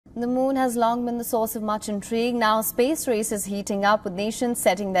The moon has long been the source of much intrigue. Now, space race is heating up with nations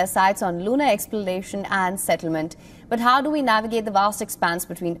setting their sights on lunar exploration and settlement. But how do we navigate the vast expanse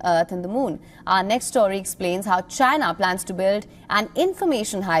between Earth and the moon? Our next story explains how China plans to build an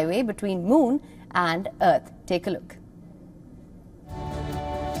information highway between moon and Earth. Take a look.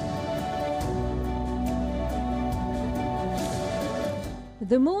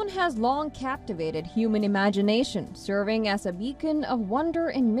 The moon has long captivated human imagination, serving as a beacon of wonder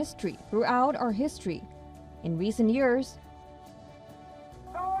and mystery throughout our history. In recent years,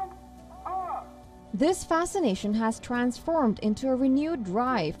 this fascination has transformed into a renewed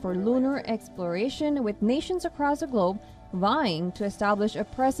drive for lunar exploration, with nations across the globe vying to establish a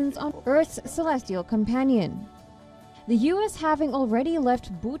presence on Earth's celestial companion. The US, having already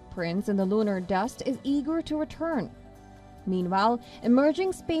left boot prints in the lunar dust, is eager to return. Meanwhile,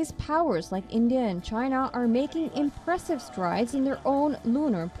 emerging space powers like India and China are making impressive strides in their own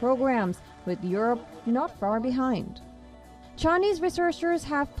lunar programs, with Europe not far behind. Chinese researchers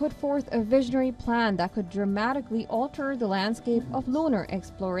have put forth a visionary plan that could dramatically alter the landscape of lunar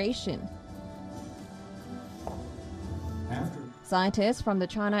exploration. Scientists from the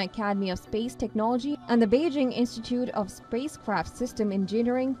China Academy of Space Technology and the Beijing Institute of Spacecraft System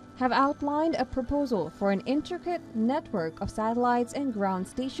Engineering have outlined a proposal for an intricate network of satellites and ground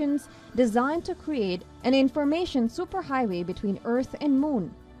stations designed to create an information superhighway between Earth and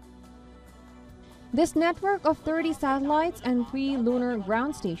Moon. This network of 30 satellites and 3 lunar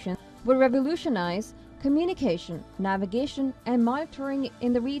ground stations will revolutionize communication, navigation, and monitoring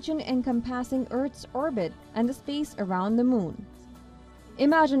in the region encompassing Earth's orbit and the space around the Moon.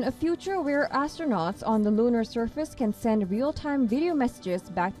 Imagine a future where astronauts on the lunar surface can send real-time video messages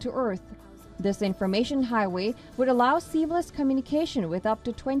back to Earth. This information highway would allow seamless communication with up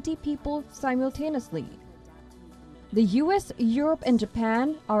to 20 people simultaneously. The US, Europe, and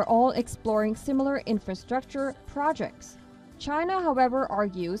Japan are all exploring similar infrastructure projects. China, however,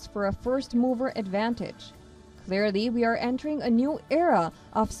 argues for a first-mover advantage. Clearly, we are entering a new era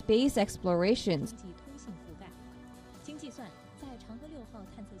of space explorations.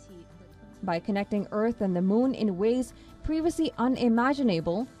 By connecting Earth and the Moon in ways previously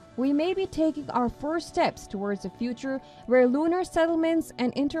unimaginable, we may be taking our first steps towards a future where lunar settlements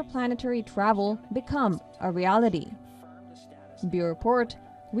and interplanetary travel become a reality. Bureau Report,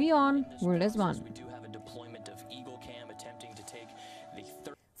 WION World One.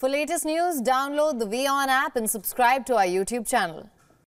 For latest news, download the WION app and subscribe to our YouTube channel.